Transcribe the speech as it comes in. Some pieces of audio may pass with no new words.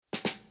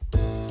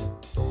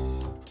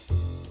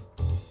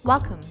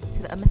Welcome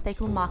to The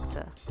Unmistakable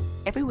Marketer.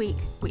 Every week,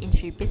 we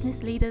interview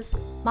business leaders,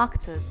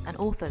 marketers, and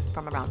authors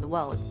from around the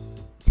world.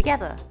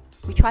 Together,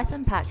 we try to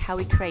unpack how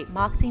we create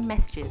marketing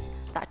messages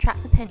that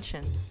attract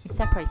attention and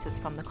separate us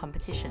from the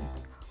competition.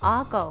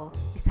 Our goal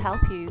is to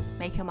help you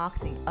make your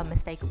marketing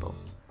unmistakable.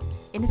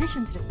 In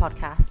addition to this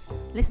podcast,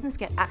 listeners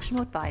get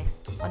actionable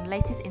advice on the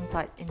latest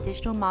insights in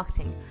digital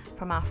marketing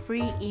from our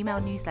free email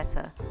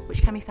newsletter,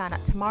 which can be found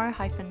at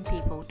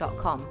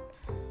tomorrow-people.com.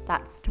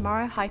 That's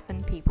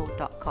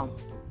tomorrow-people.com.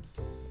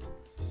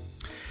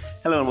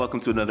 Hello and welcome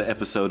to another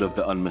episode of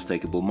The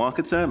Unmistakable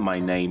Marketer. My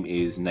name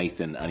is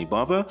Nathan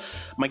Anibaba.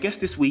 My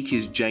guest this week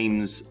is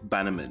James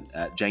Bannerman.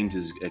 James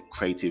is a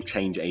creative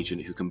change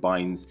agent who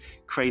combines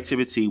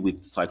creativity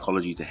with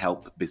psychology to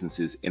help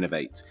businesses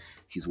innovate.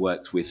 He's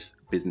worked with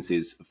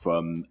businesses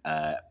from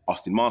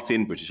Aston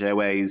Martin, British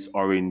Airways,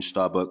 Orange,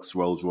 Starbucks,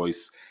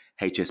 Rolls-Royce,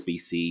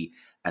 HSBC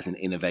as an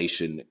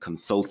innovation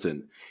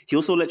consultant. He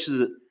also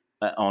lectures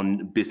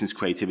on business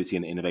creativity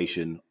and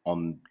innovation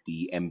on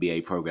the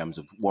MBA programs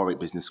of Warwick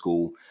Business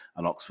School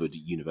and Oxford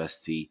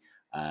University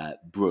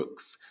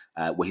Brookes,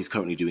 where he's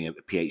currently doing a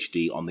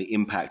PhD on the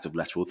impact of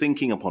lateral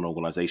thinking upon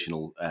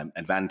organizational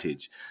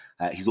advantage.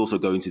 He's also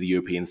going to the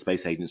European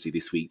Space Agency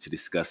this week to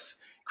discuss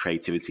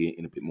creativity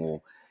in a bit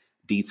more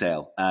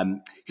detail.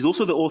 He's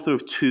also the author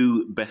of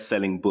two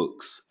best-selling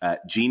books,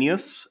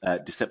 Genius,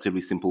 Deceptively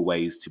Simple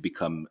Ways to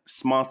Become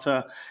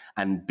Smarter,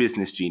 and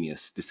Business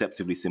Genius,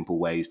 Deceptively Simple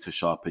Ways to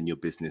Sharpen Your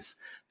Business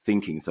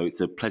Thinking. So it's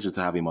a pleasure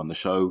to have him on the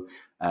show.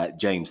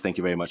 James, thank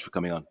you very much for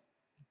coming on.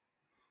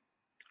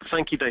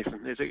 Thank you, Nathan.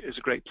 It's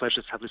a great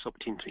pleasure to have this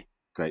opportunity.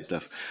 Great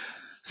stuff.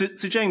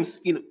 So James,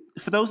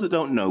 for those that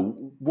don't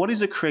know, what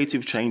is a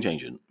creative change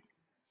agent?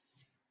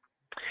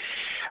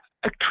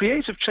 A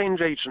creative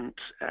change agent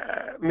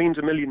means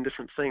a million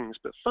different things,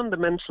 but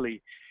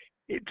fundamentally,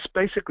 it's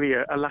basically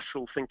a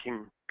lateral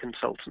thinking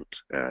consultant.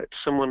 It's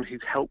someone who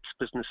helps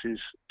businesses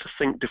to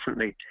think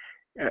differently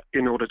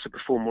in order to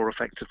perform more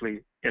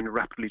effectively in a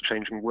rapidly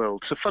changing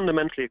world. So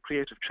fundamentally, a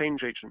creative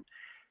change agent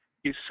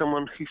is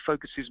someone who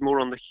focuses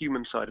more on the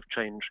human side of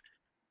change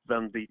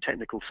than the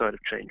technical side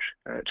of change.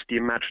 It's the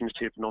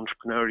imaginative and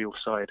entrepreneurial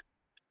side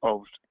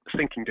of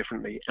thinking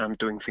differently and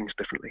doing things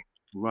differently.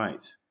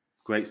 Right.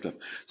 Great stuff.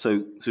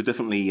 So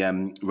definitely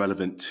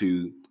relevant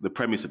to the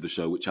premise of the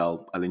show, which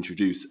I'll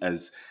introduce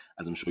as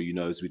I'm sure you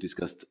know, as we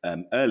discussed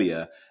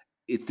earlier.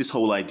 It's this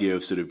whole idea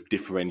of sort of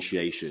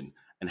differentiation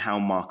and how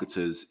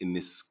marketers in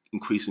this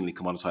increasingly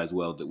commoditized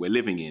world that we're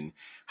living in,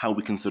 how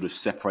we can sort of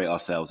separate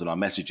ourselves and our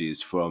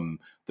messages from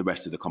the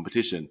rest of the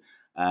competition.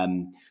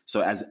 So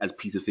as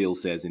Peter Thiel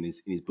says in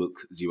his book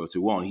 0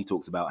 to 1, he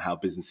talks about how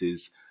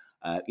businesses,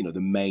 the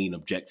main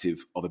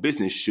objective of a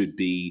business should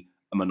be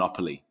a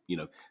monopoly.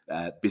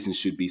 Business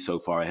should be so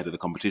far ahead of the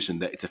competition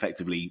that it's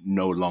effectively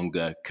no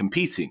longer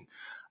competing.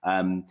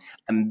 And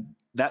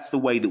that's the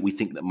way that we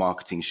think that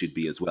marketing should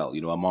be as well.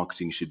 Our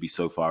marketing should be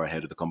so far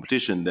ahead of the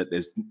competition that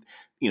there's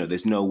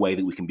no way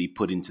that we can be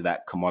put into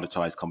that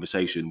commoditized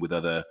conversation with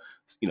other,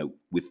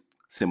 with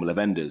similar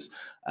vendors.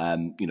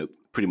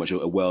 Pretty much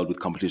a world with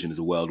competition is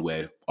a world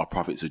where our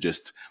profits are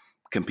just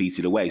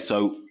competed away.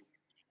 So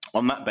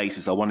on that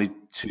basis, I wanted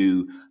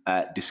to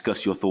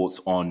discuss your thoughts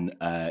on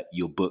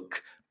your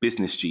book,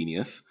 Business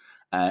Genius,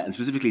 and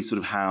specifically sort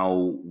of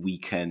how we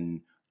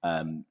can,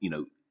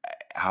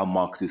 how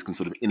marketers can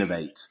sort of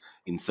innovate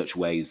in such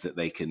ways that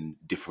they can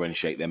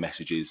differentiate their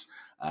messages,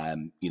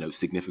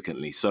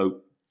 significantly.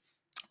 So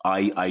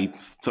I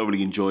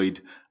thoroughly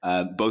enjoyed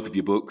both of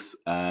your books.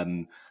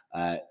 The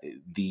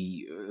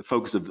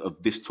focus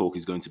of this talk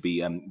is going to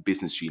be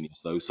Business Genius,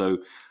 though. So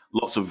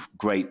lots of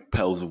great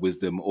pearls of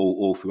wisdom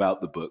all throughout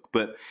the book.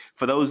 But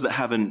for those that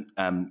haven't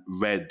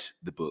read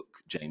the book,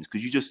 James,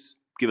 could you just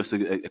give us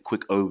a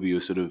quick overview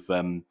of sort of,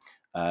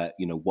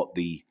 what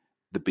the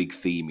big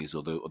theme is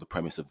or the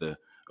premise of the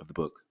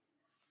book?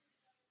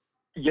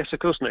 Yes, of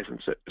course, Nathan.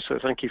 So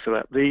thank you for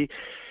that. The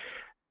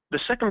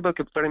second book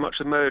very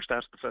much emerged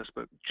out of the first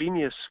book,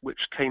 Genius,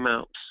 which came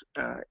out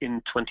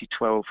in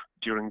 2012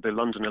 during the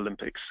London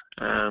Olympics.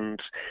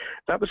 And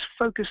that was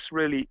focused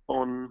really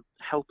on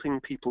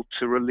helping people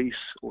to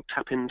release or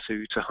tap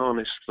into, to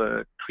harness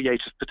the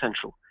creative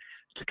potential,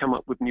 to come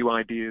up with new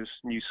ideas,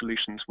 new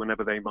solutions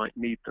whenever they might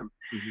need them.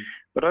 Mm-hmm.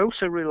 But I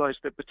also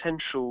realized that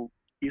potential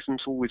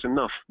isn't always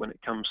enough when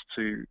it comes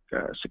to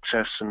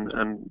success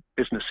and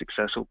business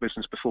success or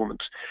business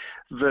performance.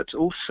 That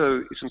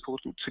also it's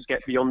important to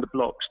get beyond the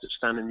blocks that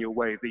stand in your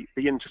way,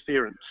 the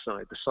interference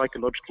side, the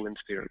psychological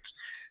interference.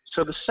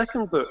 So the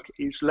second book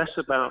is less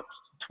about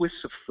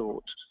twists of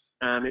thought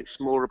and it's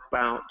more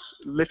about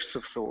lifts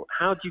of thought.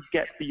 How do you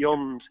get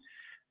beyond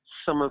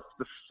some of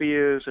the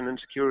fears and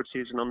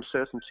insecurities and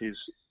uncertainties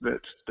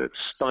that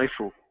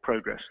stifle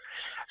progress?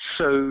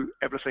 So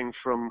everything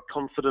from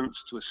confidence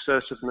to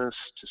assertiveness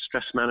to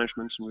stress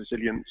management and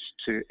resilience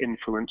to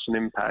influence and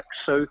impact.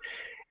 So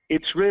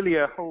it's really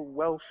a whole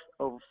wealth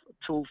of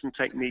tools and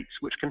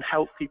techniques which can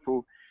help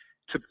people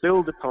to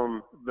build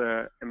upon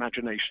their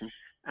imagination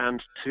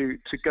and to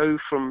go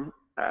from,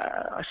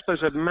 I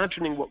suppose,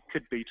 imagining what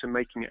could be to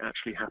making it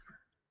actually happen.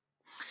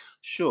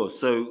 Sure.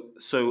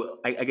 So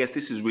I guess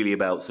this is really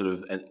about sort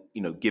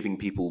of giving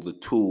people the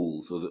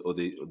tools or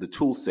the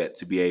tool set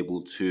to be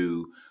able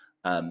to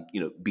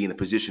be in a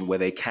position where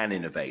they can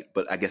innovate.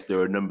 But I guess there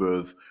are a number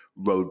of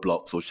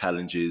roadblocks or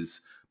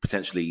challenges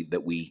potentially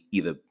that we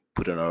either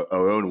put in our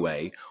own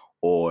way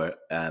or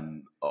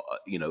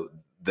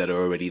that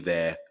are already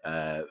there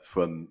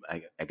from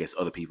I guess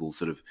other people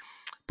sort of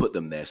put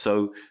them there.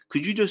 So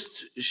could you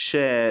just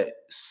share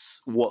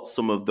what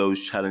some of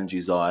those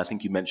challenges are? I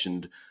think you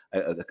mentioned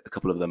a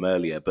couple of them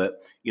earlier,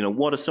 but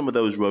what are some of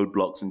those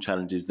roadblocks and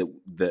challenges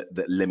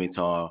that limit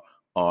our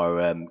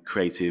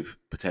creative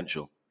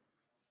potential?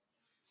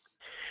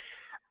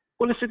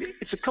 Well,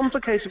 it's a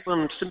complicated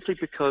one simply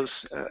because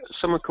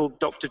someone called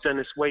Dr.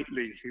 Dennis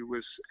Waitley, who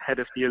was head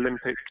of the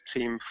Olympic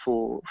team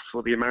for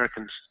the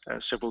Americans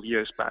several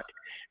years back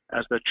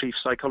as their chief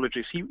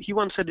psychologist, he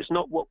once said it's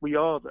not what we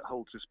are that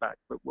holds us back,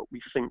 but what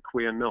we think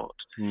we are not.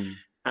 Mm.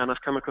 And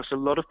I've come across a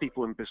lot of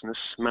people in business,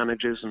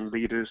 managers and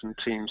leaders and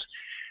teams,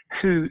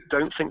 who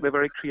don't think they're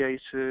very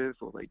creative,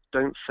 or they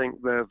don't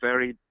think they're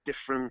very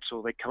different,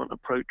 or they can't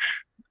approach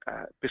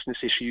business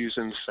issues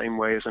in the same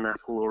way as an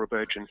Apple or a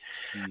Virgin.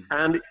 Mm.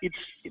 And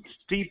it's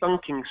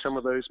debunking some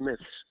of those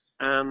myths.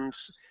 And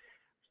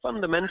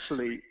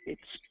fundamentally,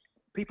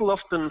 people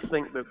often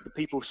think that the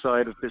people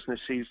side of business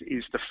is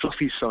the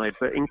fluffy side,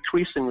 but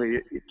increasingly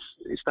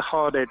it's the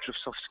hard edge of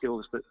soft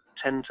skills that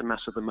tend to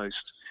matter the most.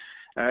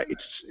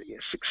 It's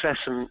success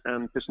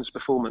and business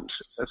performance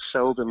are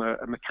seldom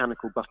a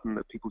mechanical button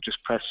that people just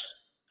press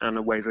and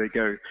away they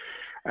go.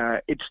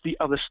 It's the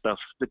other stuff,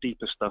 the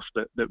deeper stuff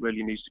that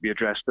really needs to be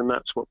addressed, and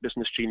that's what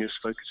Business Genius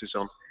focuses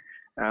on.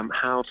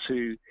 How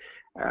to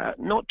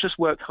not just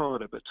work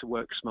harder, but to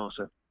work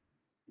smarter.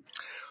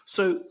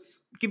 So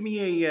give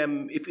me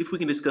if we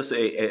can discuss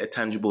a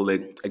tangible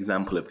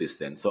example of this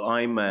then. So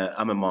I'm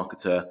a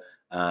marketer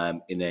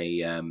in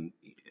a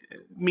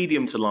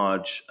medium to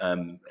large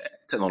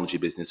technology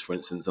business, for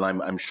instance, and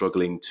I'm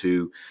struggling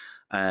to,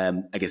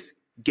 I guess,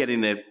 get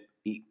in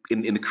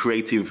the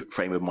creative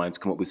frame of mind to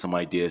come up with some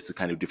ideas to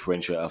kind of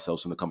differentiate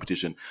ourselves from the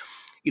competition.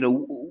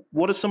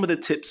 What are some of the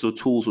tips or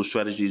tools or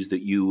strategies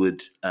that you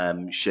would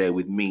share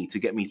with me to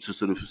get me to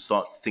sort of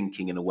start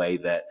thinking in a way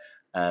that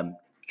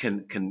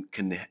can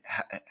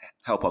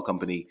help our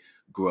company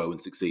grow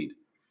and succeed?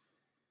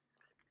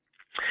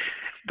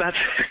 That's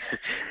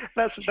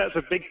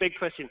a big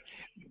question.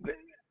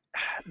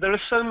 There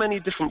are so many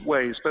different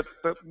ways, but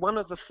one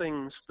of the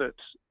things that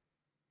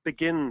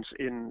begins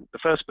in the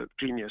first book,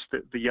 Genius,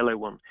 the yellow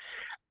one,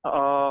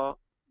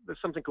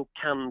 there's something called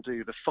can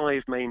do, the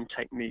 5 main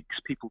techniques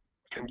people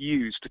can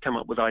use to come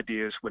up with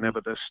ideas whenever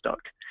they're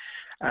stuck.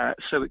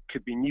 So it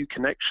could be new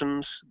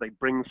connections. They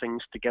bring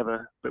things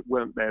together that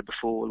weren't there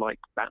before, like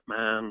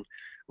Batman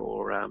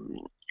or an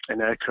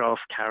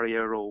aircraft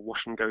carrier or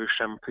wash and go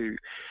shampoo.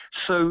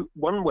 So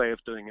one way of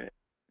doing it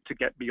to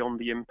get beyond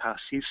the impasse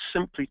is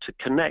simply to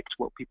connect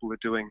what people are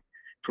doing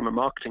from a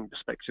marketing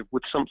perspective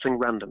with something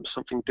random,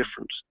 something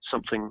different,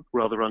 something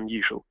rather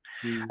unusual.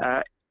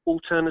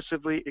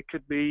 Alternatively, it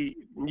could be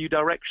new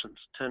directions,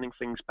 turning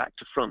things back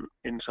to front,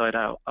 inside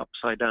out,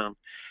 upside down.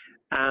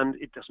 And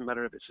it doesn't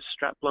matter if it's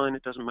a strapline,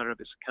 it doesn't matter if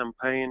it's a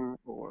campaign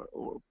or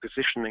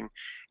positioning.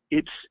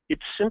 It's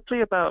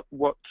simply about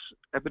what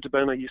Edward de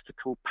Bono used to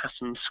call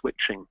pattern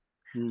switching.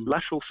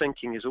 Lateral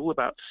thinking is all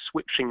about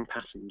switching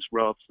patterns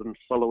rather than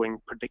following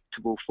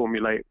predictable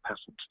formulaic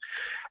patterns.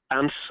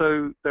 And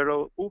so there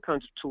are all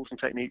kinds of tools and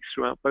techniques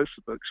throughout both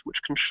the books which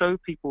can show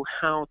people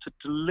how to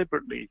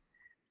deliberately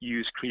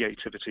use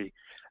creativity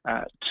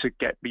to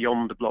get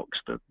beyond the blocks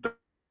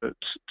that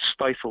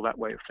stifle that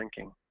way of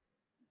thinking.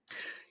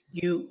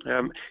 You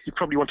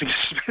probably want to give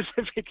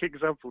specific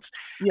examples.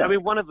 Yeah. I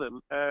mean, one of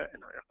them, and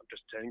I'm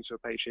just turning to a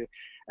page here,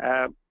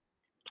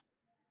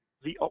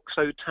 the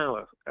Oxo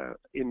Tower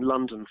in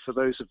London. For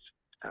those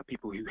of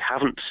people who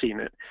haven't seen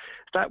it,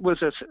 that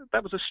was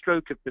a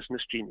stroke of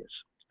business genius.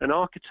 An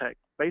architect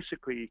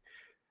basically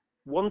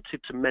wanted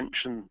to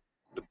mention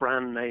the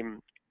brand name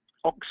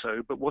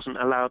Oxo, but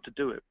wasn't allowed to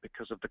do it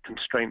because of the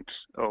constraints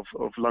of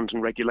London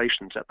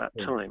regulations at that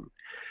time.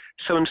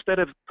 So instead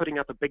of putting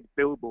up a big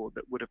billboard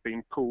that would have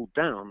been pulled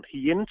down,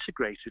 he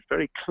integrated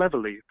very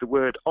cleverly the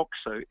word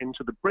Oxo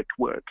into the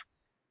brickwork.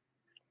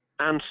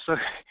 And so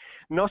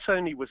not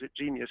only was it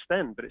genius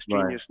then, but it's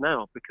genius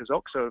now, because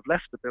Oxo have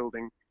left the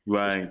building,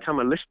 it's become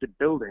a listed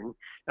building,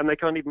 and they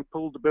can't even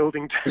pull the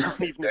building down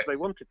even if they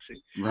wanted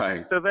to.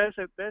 Right. So there's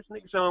an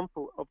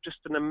example of just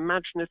an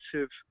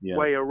imaginative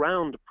way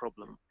around a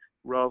problem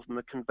rather than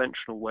the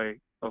conventional way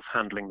of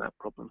handling that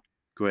problem.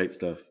 Great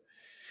stuff.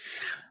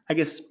 I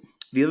guess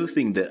the other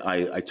thing that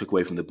I took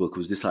away from the book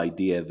was this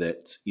idea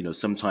that,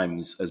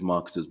 sometimes as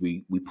marketers,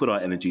 we put our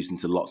energies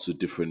into lots of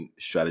different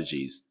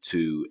strategies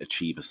to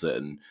achieve a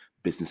certain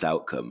business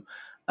outcome.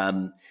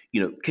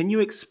 Can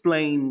you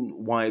explain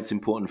why it's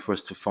important for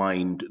us to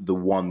find the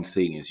one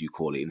thing, as you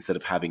call it, instead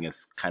of having a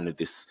kind of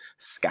this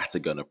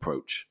scattergun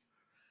approach?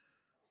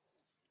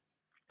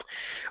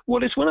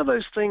 Well, it's one of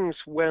those things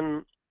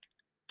when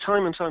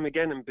time and time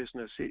again in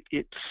business,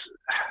 it's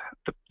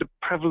the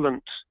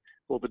prevalent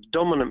or the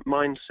dominant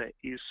mindset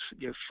is,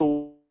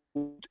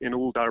 forward in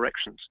all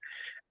directions,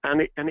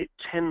 and it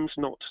tends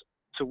not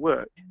to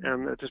work.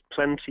 And there's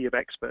plenty of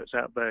experts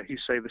out there who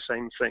say the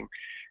same thing.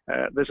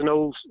 There's an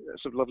old,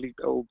 sort of lovely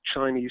old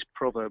Chinese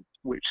proverb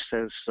which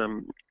says,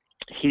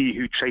 "He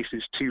who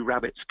chases two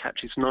rabbits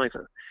catches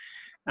neither."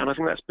 And I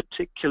think that's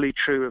particularly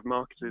true of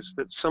marketers,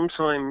 that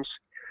sometimes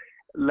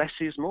less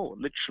is more,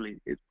 literally.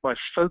 By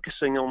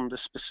focusing on the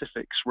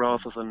specifics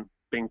rather than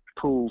being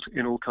pulled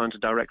in all kinds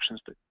of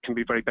directions, that can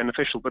be very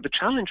beneficial. But the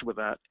challenge with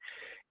that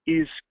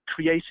is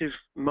creative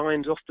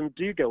minds often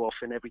do go off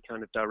in every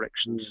kind of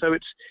direction. So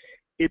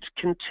it's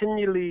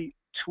continually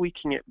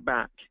tweaking it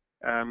back.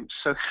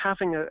 So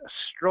having a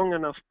strong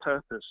enough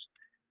purpose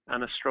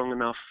and a strong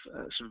enough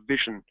sort of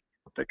vision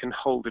that can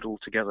hold it all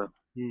together.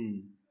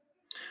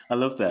 I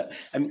love that.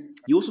 And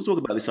you also talk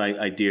about this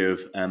idea of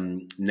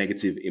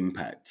negative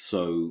impact.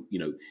 So,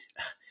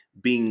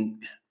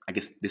 I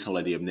guess this whole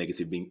idea of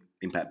negative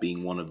impact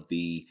being one of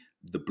the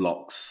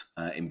blocks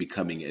in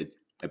becoming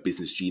a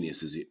business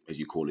genius, as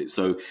you call it.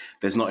 So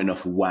there's not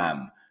enough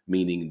wham,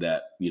 meaning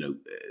that,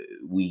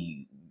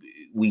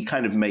 we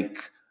kind of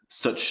make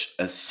such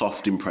a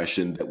soft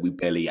impression that we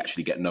barely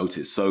actually get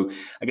noticed. So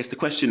I guess the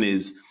question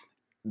is,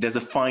 there's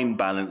a fine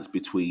balance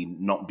between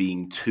not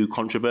being too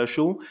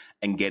controversial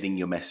and getting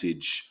your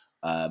message,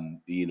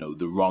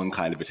 the wrong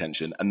kind of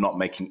attention and not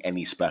making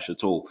any splash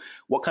at all.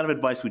 What kind of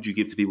advice would you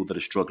give to people that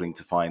are struggling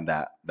to find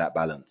that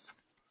balance?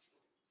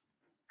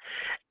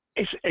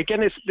 It's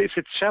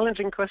a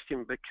challenging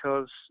question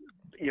because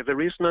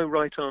there is no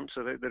right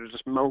answer. There are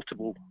just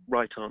multiple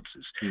right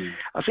answers.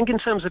 I think in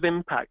terms of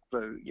impact,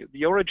 though,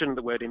 the origin of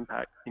the word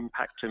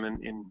impactum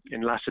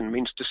in Latin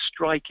means to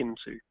strike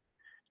into.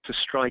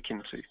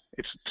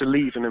 It's to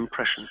leave an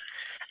impression.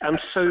 And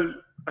so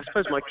I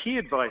suppose my key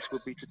advice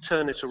would be to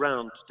turn it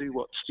around, to do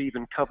what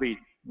Stephen Covey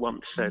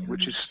once said,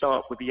 which is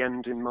start with the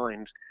end in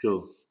mind.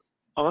 Sure.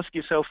 Ask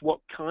yourself, what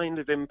kind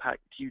of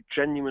impact do you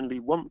genuinely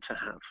want to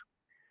have?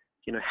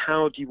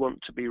 How do you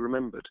want to be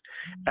remembered?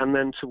 And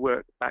then to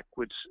work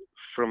backwards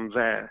from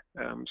there.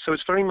 So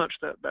it's very much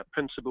that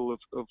principle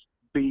of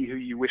be who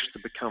you wish to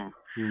become.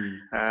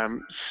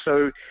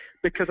 So,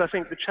 because I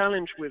think the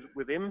challenge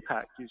with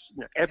impact is,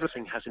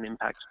 everything has an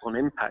impact upon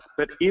impact,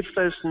 but if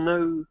there's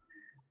no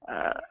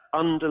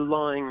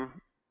underlying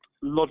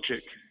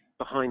logic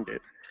behind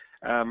it,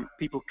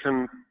 people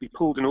can be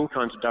pulled in all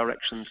kinds of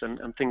directions,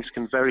 and things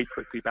can very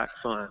quickly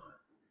backfire.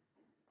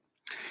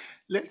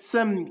 Let's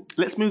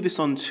move this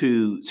on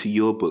to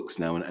your books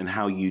now, and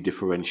how you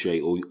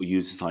differentiate or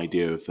use this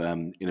idea of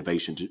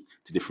innovation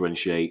to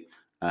differentiate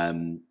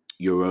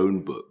your own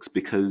books,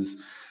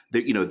 because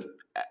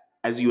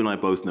as you and I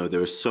both know,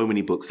 there are so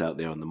many books out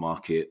there on the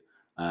market.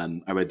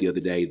 I read the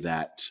other day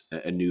that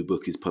a new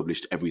book is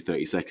published every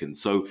 30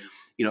 seconds. So,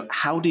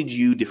 how did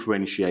you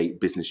differentiate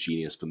Business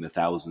Genius from the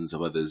thousands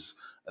of others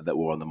that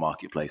were on the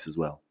marketplace as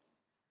well?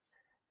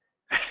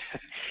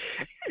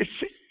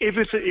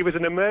 It was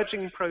an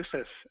emerging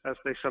process, as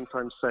they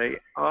sometimes say.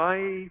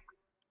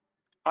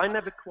 I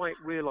never quite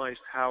realized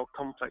how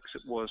complex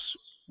it was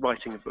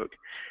writing a book.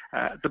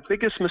 The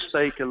biggest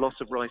mistake a lot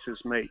of writers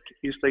make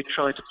is they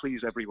try to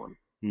please everyone,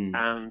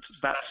 and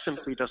that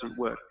simply doesn't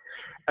work.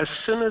 As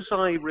soon as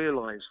I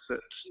realized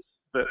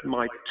that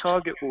my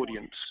target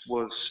audience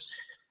was,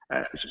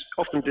 it's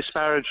often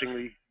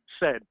disparagingly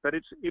said, but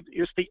it's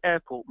the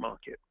airport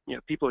market.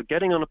 People are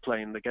getting on a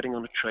plane, they're getting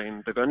on a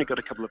train, they've only got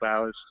a couple of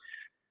hours,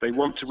 they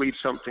want to read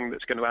something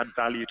that's going to add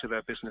value to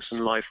their business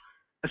and life.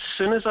 As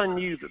soon as I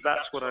knew that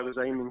that's what I was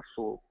aiming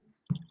for,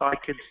 I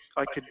could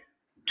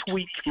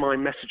tweak my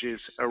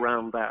messages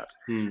around that.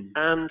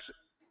 And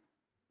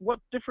what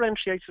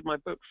differentiated my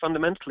book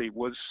fundamentally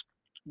was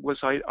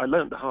I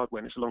learned the hard way,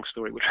 and it's a long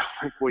story, which I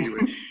won't bore you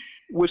with,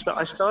 was that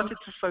I started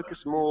to focus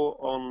more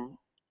on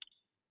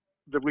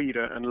the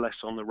reader and less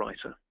on the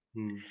writer.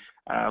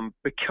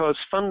 Because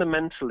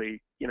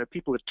fundamentally,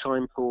 people are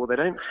time poor. They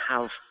don't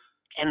have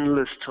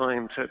endless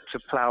time to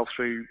plow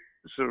through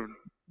sort of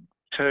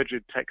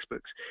turgid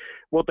textbooks.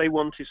 What they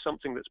want is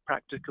something that's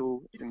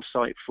practical,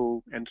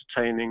 insightful,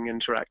 entertaining,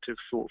 interactive,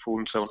 thoughtful,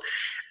 and so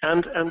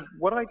on. And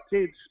what I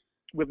did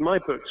with my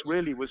books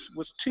really was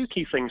two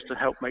key things to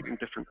help make them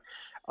different.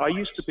 I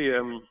used to be,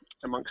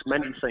 amongst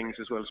many things,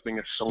 as well as being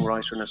a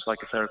songwriter and a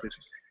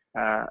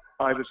psychotherapist,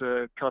 I was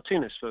a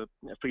cartoonist, a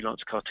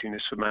freelance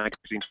cartoonist for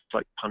magazines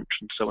like Punch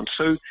and so on.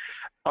 So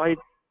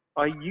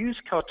I use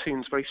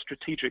cartoons very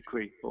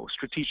strategically, or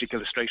strategic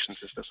illustrations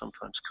as they're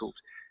sometimes called,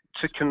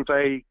 to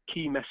convey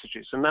key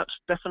messages. And that's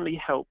definitely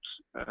helped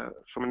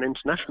from an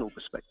international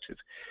perspective,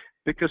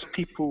 because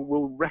people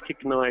will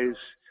recognize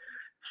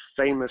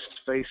famous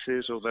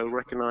faces, or they'll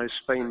recognize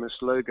famous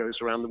logos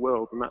around the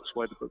world, and that's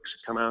why the books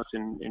have come out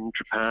in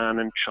Japan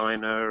and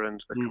China,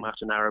 and they've come out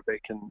in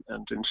Arabic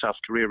and in South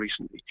Korea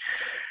recently.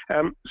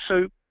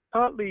 So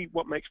partly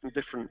what makes them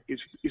different is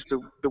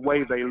the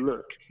way they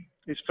look.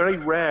 It's very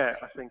rare,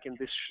 I think, in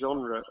this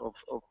genre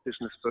of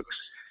business books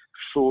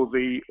for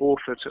the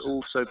author to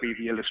also be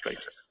the illustrator.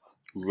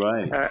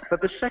 Right.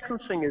 But the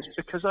second thing is,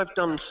 because I've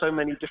done so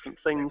many different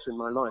things in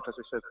my life, as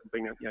I said, from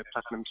being a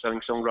platinum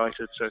selling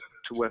songwriter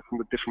to working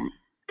with different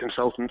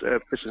consultant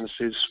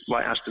businesses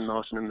like Aston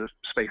Martin and the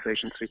space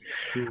agency,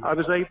 I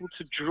was able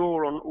to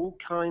draw on all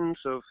kinds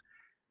of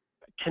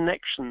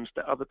connections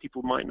that other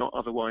people might not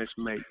otherwise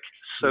make.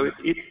 So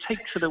it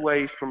takes it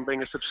away from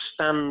being a sort of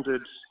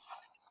standard,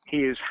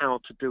 here's how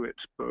to do it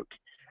book,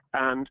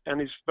 and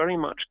is very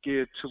much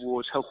geared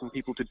towards helping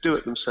people to do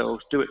it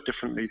themselves, do it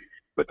differently,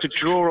 but to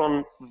draw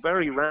on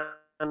very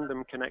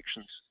random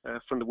connections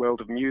from the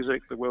world of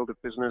music, the world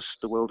of business,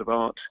 the world of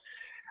art,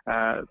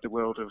 the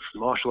world of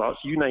martial arts,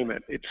 you name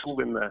it, it's all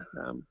in there.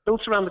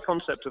 Built around the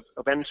concept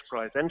of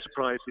enterprise.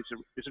 Enterprise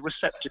is a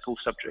receptacle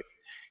subject.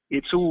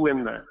 It's all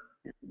in there,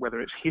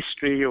 whether it's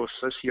history or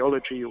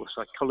sociology or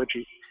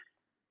psychology.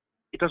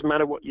 It doesn't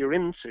matter what you're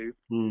into.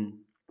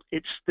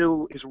 It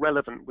still is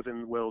relevant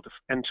within the world of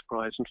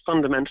enterprise, and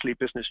fundamentally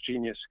Business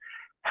Genius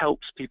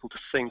helps people to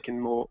think in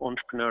more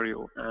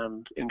entrepreneurial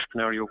and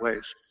intrapreneurial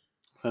ways.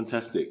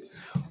 Fantastic.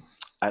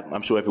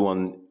 I'm sure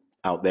everyone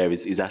out there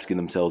is asking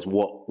themselves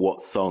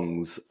what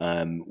songs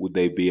would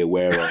they be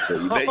aware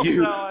of that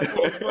you... No, I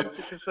always wanted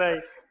to say,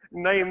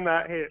 name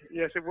that hit.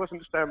 Yes, it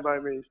wasn't Stand By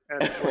Me,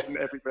 and it wasn't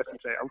Every Breath You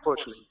Take,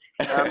 unfortunately.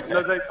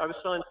 I was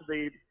signed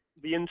to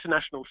the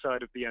international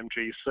side of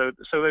BMG, so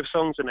there's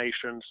songs in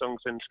Asia and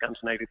songs in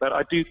Scandinavia, but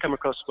I do come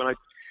across, when I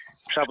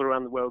travel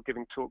around the world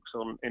giving talks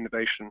on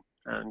innovation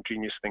and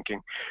genius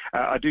thinking,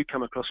 I do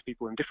come across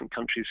people in different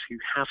countries who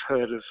have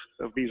heard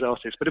of these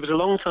artists, but it was a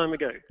long time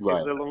ago. Right.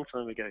 It was a long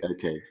time ago.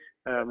 Okay.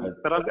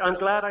 But I'm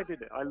glad I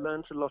did it. I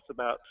learned a lot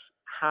about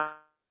how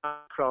to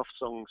craft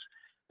songs,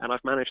 and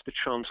I've managed to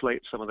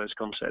translate some of those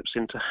concepts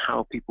into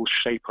how people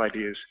shape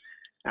ideas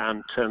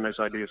and turn those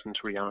ideas into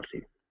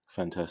reality.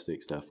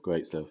 Fantastic stuff.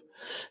 Great stuff.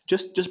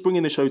 Just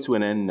bringing the show to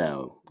an end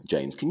now,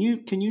 James. Can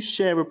you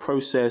share a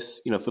process,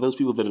 for those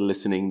people that are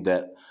listening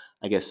that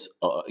I guess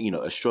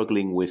are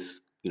struggling with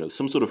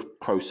some sort of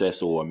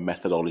process or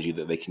methodology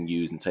that they can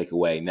use and take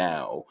away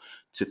now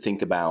to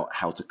think about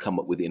how to come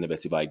up with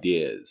innovative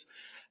ideas?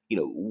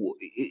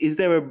 Is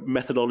there a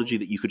methodology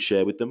that you could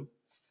share with them?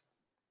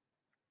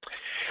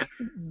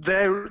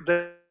 There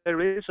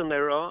is, and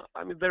there are.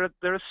 I mean, there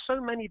are so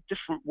many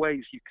different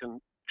ways you can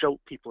jolt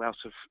people out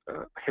of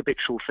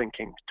habitual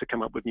thinking to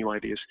come up with new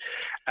ideas.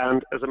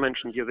 And as I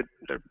mentioned,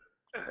 the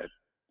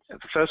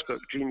first book,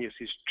 Genius,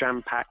 is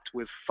jam-packed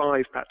with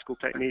 5 practical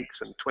techniques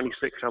and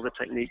 26 other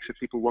techniques if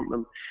people want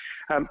them.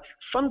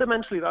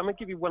 Fundamentally, I'm going to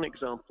give you one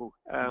example.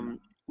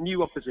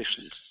 New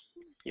oppositions.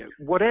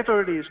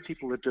 Whatever it is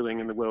people are doing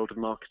in the world of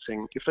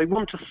marketing, if they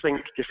want to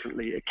think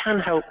differently, it can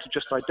help to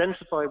just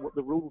identify what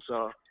the rules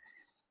are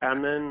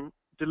and then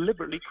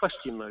deliberately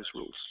question those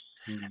rules.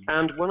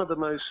 And one of the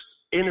most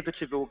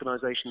innovative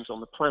organizations on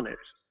the planet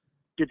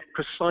did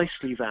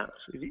precisely that.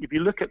 If you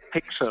look at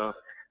Pixar,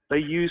 they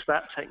use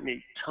that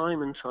technique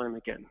time and time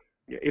again.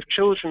 If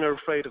children are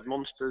afraid of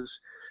monsters,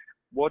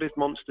 what if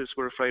monsters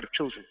were afraid of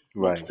children?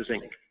 Right. Monsters,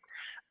 Inc.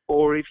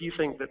 Or if you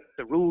think that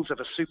the rules of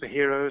a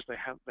superheroes, they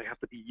have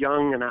to be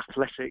young and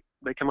athletic,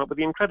 they come up with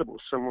The Incredibles,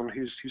 someone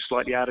who's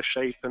slightly out of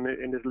shape and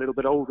is a little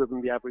bit older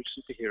than the average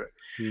superhero.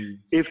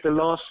 If the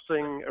last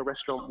thing a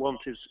restaurant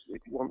wants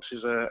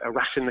is a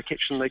rat in the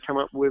kitchen, they come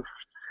up with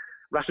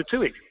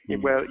Ratatouille,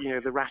 where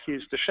the rat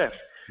is the chef.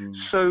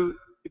 So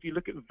if you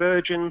look at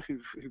Virgin,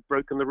 who've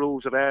broken the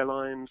rules of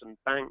airlines and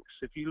banks,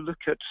 if you look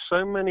at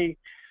so many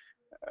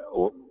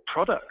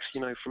products,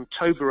 from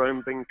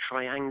Toblerone being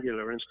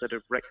triangular instead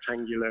of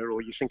rectangular,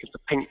 or you think of the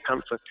Pink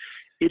Panther,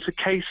 it's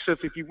a case of,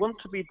 if you want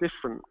to be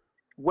different,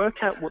 work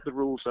out what the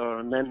rules are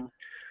and then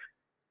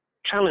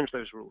challenge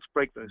those rules,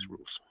 break those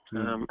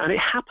rules. And it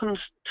happens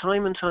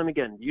time and time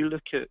again. You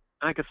look at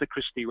Agatha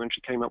Christie when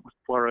she came up with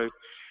Poirot.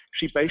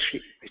 She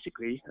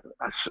basically,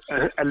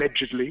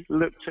 allegedly,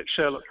 looked at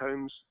Sherlock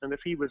Holmes, and if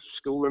he was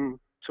tall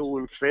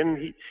and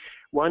thin,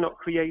 why not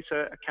create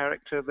a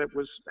character that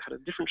had a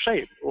different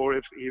shape? Or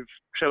if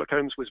Sherlock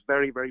Holmes was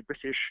very, very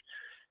British,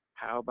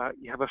 how about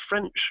you have a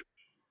French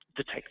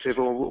detective,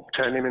 or we'll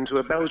turn him into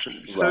a Belgian?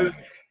 Right. So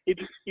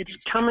it's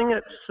coming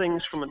at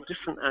things from a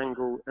different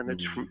angle and a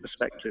different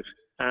perspective.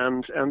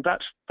 And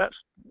that's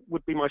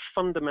would be my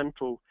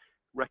fundamental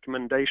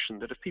recommendation,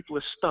 that if people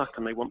are stuck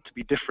and they want to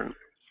be different,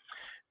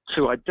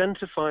 to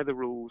identify the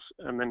rules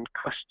and then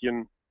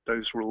question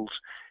those rules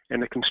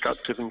in a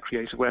constructive and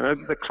creative way.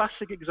 And the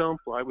classic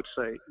example, I would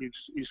say,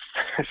 is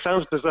it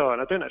sounds bizarre,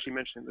 and I don't actually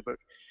mention it in the book,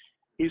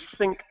 is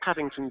think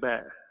Paddington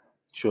Bear.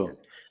 Sure.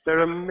 There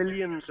are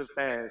millions of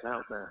bears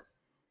out there,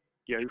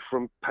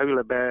 from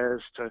polar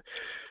bears to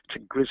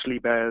grizzly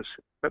bears,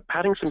 but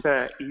Paddington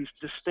Bear is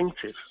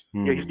distinctive.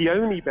 He's the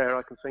only bear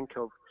I can think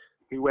of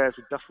who wears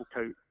a duffel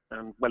coat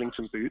and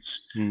Wellington boots.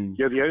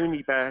 You're the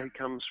only bear who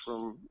comes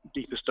from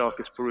deepest,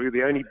 darkest Peru,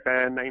 the only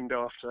bear named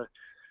after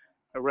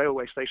a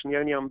railway station, the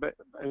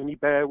only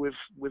bear with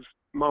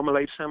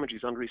marmalade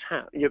sandwiches under his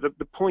hat.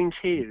 The point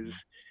is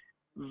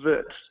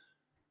that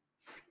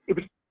it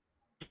was,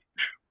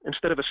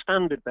 instead of a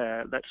standard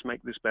bear, let's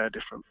make this bear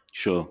different.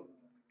 Sure.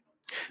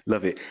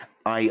 Love it.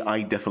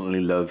 I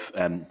definitely love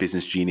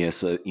Business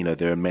Genius.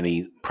 There are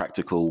many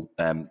practical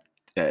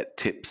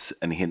tips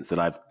and hints that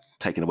I've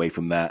taken away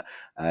from that.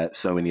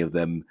 So many of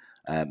them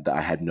that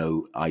I had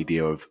no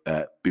idea of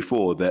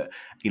before that,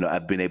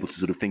 I've been able to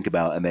sort of think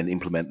about and then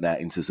implement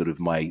that into sort of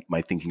my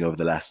thinking over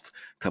the last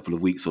couple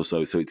of weeks or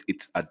so. So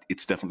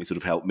it's definitely sort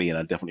of helped me, and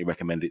I definitely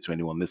recommend it to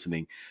anyone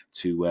listening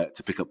to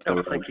pick up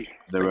Thank you.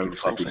 their Thank own you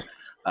for copy. saying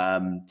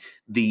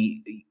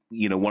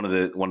so. One of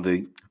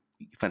the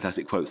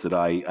fantastic quotes that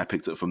I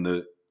picked up from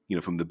the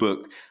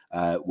book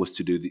was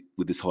to do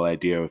with this whole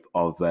idea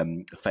of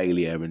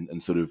failure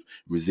and sort of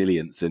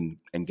resilience and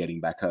getting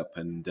back up.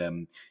 And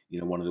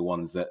one of the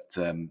ones that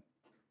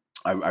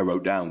I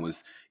wrote down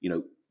was,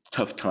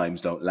 tough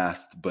times don't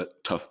last,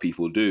 but tough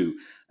people do.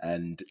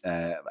 And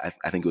I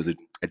think it was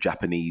a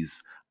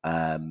Japanese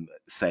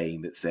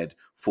saying that said,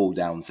 fall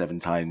down 7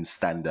 times,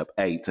 stand up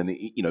 8. And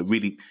it,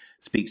 really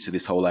speaks to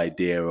this whole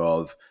idea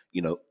of,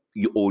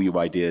 all your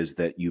ideas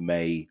that you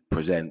may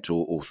present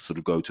or sort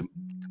of go to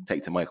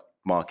take to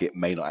market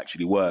may not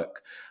actually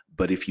work.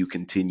 But if you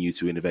continue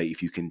to innovate,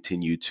 if you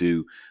continue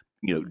to,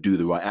 do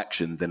the right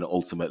actions, then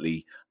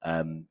ultimately,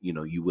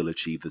 you will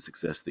achieve the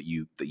success that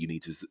you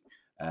need to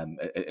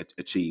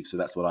achieve. So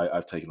that's what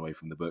I've taken away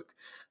from the book.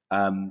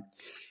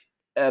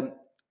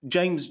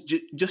 James,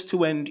 just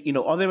to end,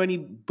 are there any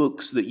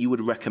books that you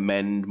would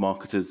recommend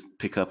marketers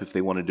pick up if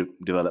they wanted to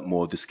develop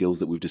more of the skills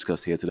that we've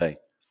discussed here today?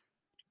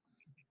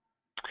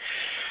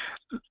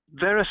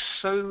 There are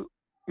so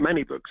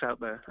many books out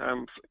there,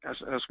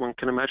 as one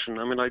can imagine.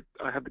 I mean, I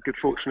had the good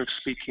fortune of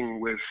speaking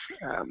with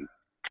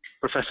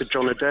Professor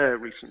John Adair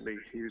recently.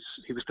 He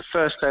was the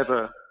first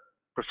ever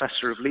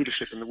professor of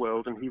leadership in the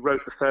world, and he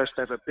wrote the first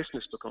ever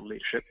business book on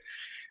leadership.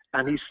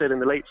 And he said in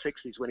the late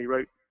 60s, when he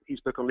wrote his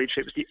book on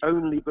leadership, it was the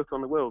only book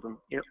on the world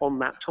on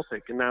that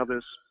topic. And now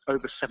there's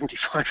over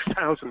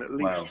 75,000 at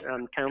least, Wow.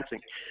 and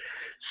counting.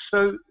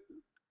 So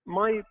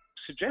my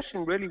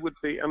suggestion really would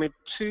be, I mean,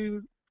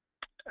 two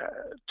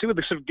of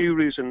the sort of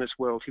gurus in this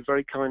world who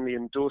very kindly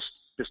endorsed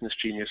Business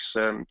Genius,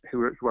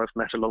 who I've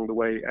met along the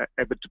way,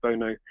 Ebert de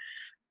Bono,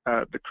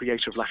 the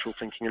creator of lateral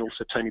thinking, and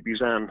also Tony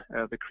Buzan,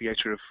 the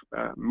creator of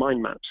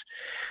mind maps.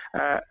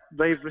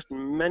 They've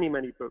written many,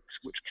 many books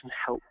which can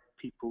help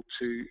people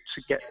to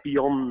get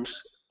beyond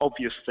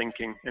obvious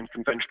thinking and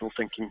conventional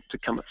thinking to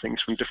come at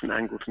things from different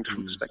angles and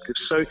different perspectives.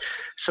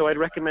 So I'd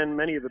recommend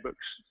many of the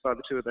books by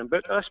the two of them.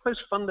 But I suppose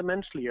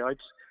fundamentally,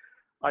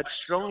 I'd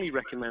strongly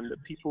recommend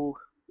that people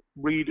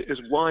read as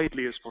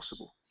widely as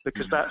possible,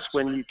 because that's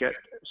when you get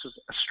sort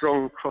of a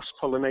strong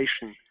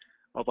cross-pollination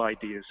of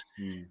ideas,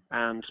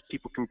 and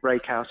people can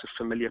break out of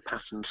familiar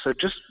patterns. So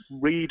just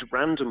read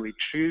randomly,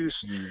 choose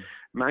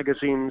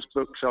magazines,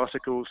 books,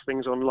 articles,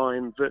 things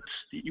online that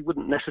you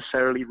wouldn't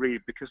necessarily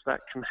read, because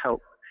that can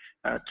help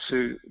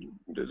to,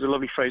 there's a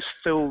lovely phrase,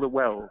 fill the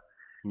well.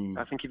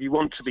 I think if you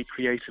want to be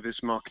creative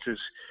as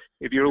marketers,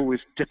 if you're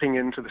always dipping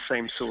into the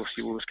same source,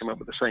 you always come up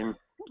with the same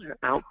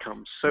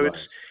outcomes. So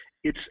right.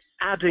 It's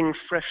adding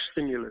fresh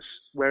stimulus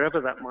wherever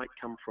that might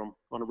come from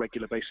on a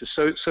regular basis.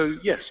 So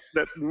yes,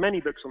 there are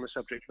many books on the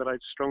subject, but I'd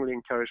strongly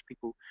encourage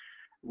people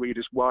read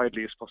as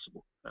widely as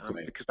possible,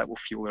 because that will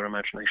fuel their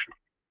imagination.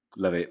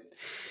 Love it.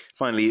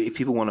 Finally, if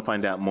people want to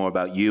find out more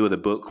about you or the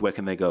book, where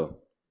can they go?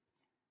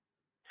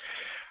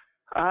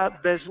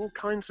 There's all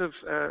kinds of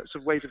sort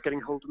of ways of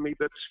getting hold of me,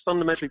 but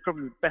fundamentally,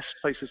 probably the best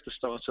places to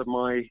start are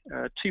my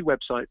two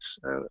websites.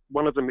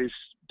 One of them is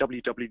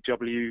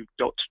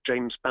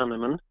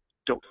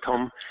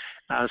www.jamesbannerman.com,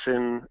 as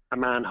in a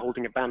man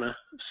holding a banner.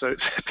 So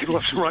people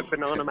often write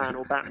Banana Man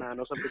or Batman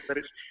or something, but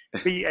it's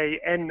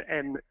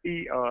BANNERMAN,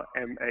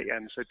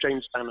 so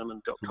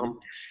jamesbannerman.com.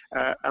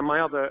 And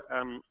my other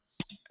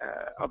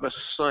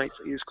site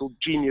is called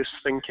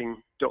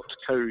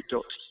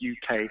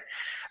geniusthinking.co.uk.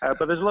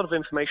 But there's a lot of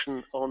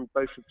information on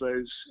both of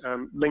those,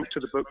 linked to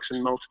the books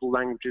in multiple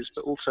languages,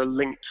 but also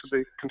linked to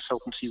the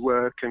consultancy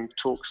work and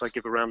talks I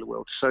give around the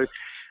world. So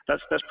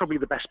that's probably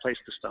the best place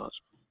to start.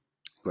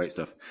 Great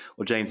stuff.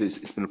 Well, James,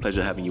 it's been a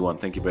pleasure having you on.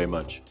 Thank you very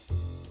much.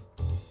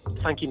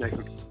 Thank you,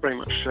 Nathan. Very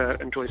much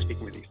enjoy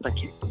speaking with you.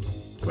 Thank you.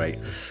 Great.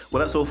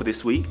 Well, that's all for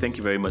this week. Thank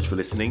you very much for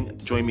listening.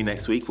 Join me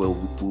next week.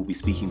 We'll be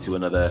speaking to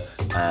another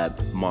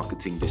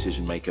marketing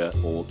decision maker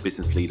or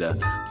business leader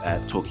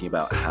talking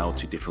about how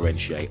to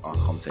differentiate our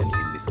content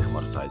in this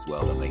commoditized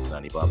world. I'm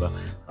Nathan Anibaba.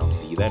 I'll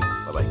see you then.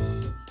 Bye-bye.